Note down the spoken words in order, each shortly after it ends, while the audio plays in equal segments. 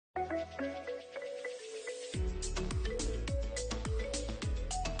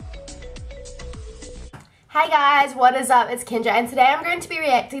Hey guys, what is up? It's Kendra and today I'm going to be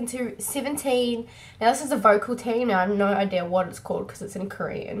reacting to 17. Now this is a vocal team. Now I have no idea what it's called because it's in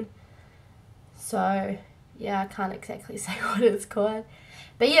Korean. So yeah, I can't exactly say what it's called.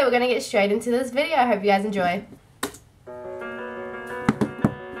 But yeah, we're going to get straight into this video. I hope you guys enjoy.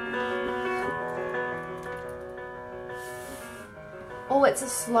 Oh, it's a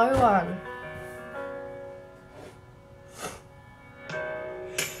slow one.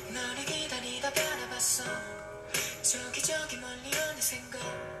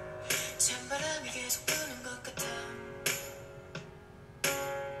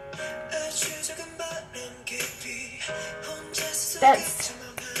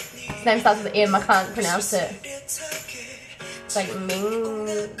 His name starts with M, I can't pronounce it. It's like Ming,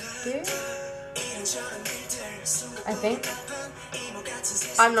 I think.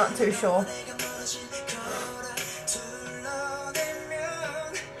 I'm not too sure.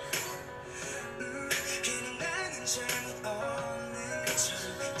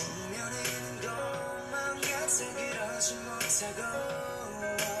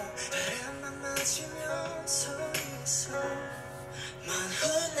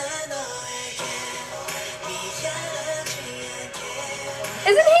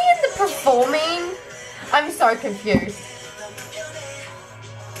 Isn't he in the performing? I'm so confused.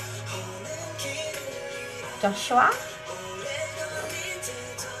 Joshua?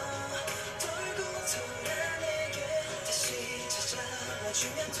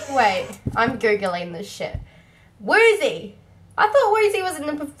 Wait, I'm googling this shit. Woozy! I thought Woozy was in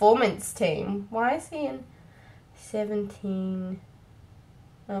the performance team. Why is he in 17?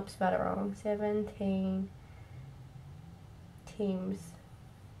 Oops, spelled it wrong. 17 teams.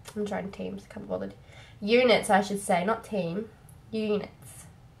 I'm trying teams, can't be bothered. Units, I should say, not team. Units.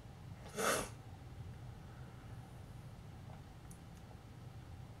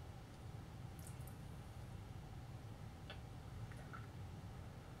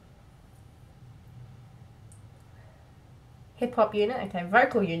 Hip hop unit, okay.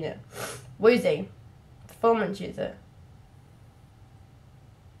 Vocal unit. Woozy. Performance user.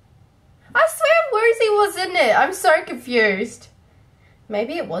 I swear Woozy was in it. I'm so confused.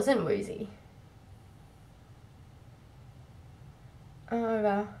 Maybe it wasn't Woozy. Oh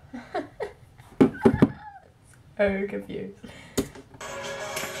wow. So confused.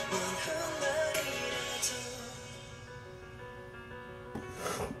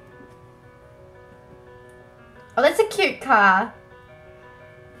 Oh, that's a cute car.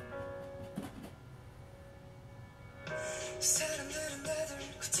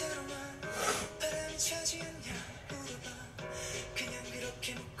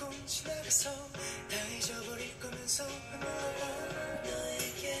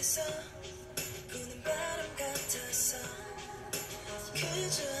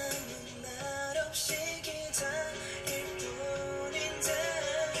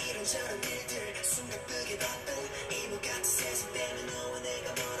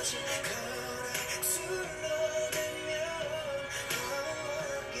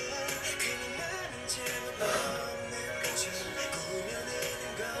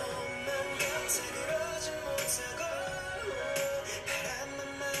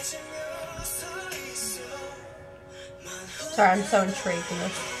 Sorry, I'm so intrigued in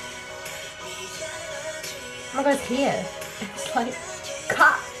this. Oh my god, it's here. It's like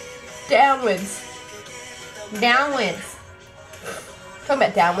cut downwards. Downwards. Talking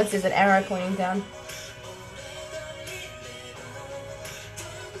about downwards, there's an arrow pointing down.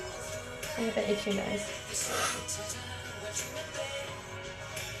 I have an itchy nose.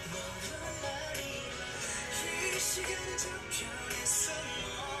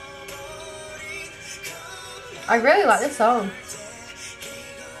 I really like this song.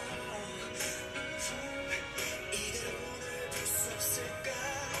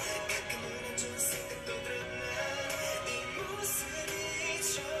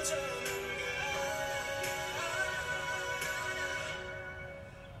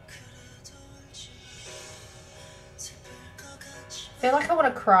 I feel like I want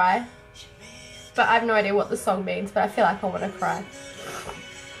to cry, but I have no idea what the song means, but I feel like I want to cry.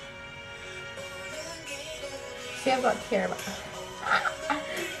 See, I've got care about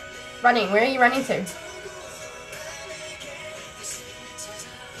running. Where are you running to?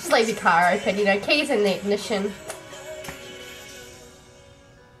 Just leave your car open, you know, keys in the ignition.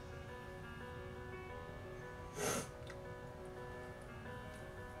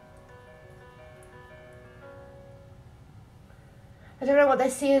 I don't know what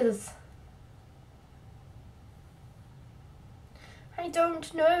this is. I don't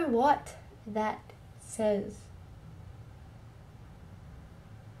don't know what that says.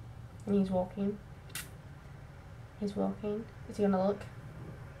 And he's walking. He's walking. Is he gonna look?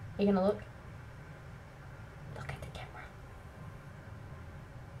 Are you gonna look? Look at the camera.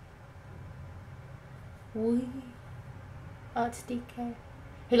 Wee. Oh, it's DK.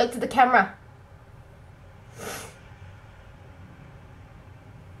 He looked at the camera.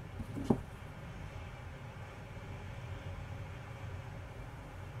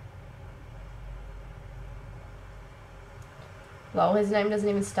 Lol, his name doesn't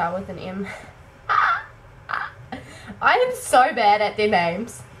even start with an M. I am so bad at their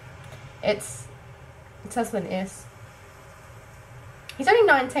names. It starts with an S. He's only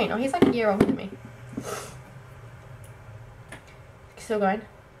 19. Oh, he's like a year older than me. Still going.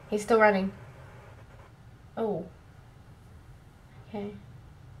 He's still running. Oh. Okay.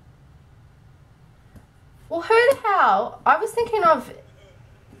 Well, who the hell? I was thinking of...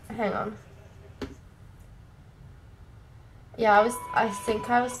 Hang on. Yeah, I think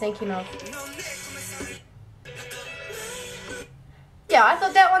I was thinking of... Yeah, I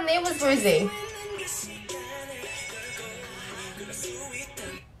thought that one there was Rosie.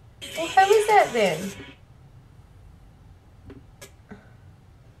 Well, who is that then?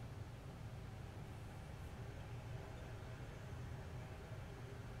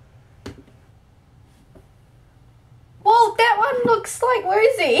 Well, that one looks like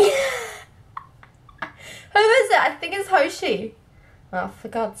Rosie. Who is it? I think it's Hoshi. Oh, for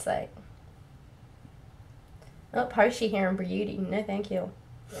God's sake. Oh, Hoshi here in Beauty. No, thank you.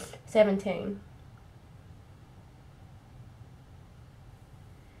 17.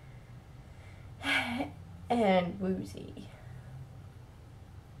 And Woozy.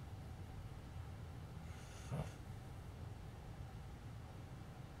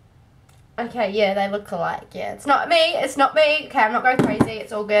 Okay, yeah, they look alike. Yeah, it's not me. It's not me. Okay, I'm not going crazy.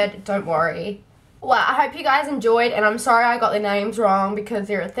 It's all good. Don't worry. Well, I hope you guys enjoyed, and I'm sorry I got their names wrong because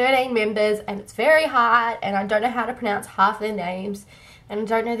there are 13 members and it's very hard and I don't know how to pronounce half their names and I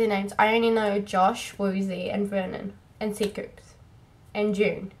don't know their names. I only know Josh, Woozy, and Vernon, and Seacoops, and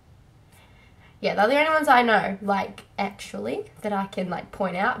June. Yeah, they're the only ones I know, like, actually, that I can, like,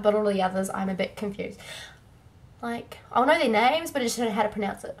 point out, but all the others I'm a bit confused. Like, I'll know their names, but I just don't know how to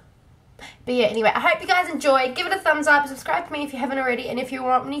pronounce it. But yeah, anyway, I hope you guys enjoyed. Give it a thumbs up, subscribe to me if you haven't already, and if you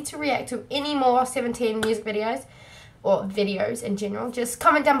want me to react to any more 17 music videos, or videos in general, just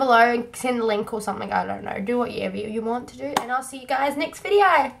comment down below and send a link or something, I don't know. Do whatever you want to do, and I'll see you guys next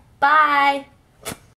video. Bye!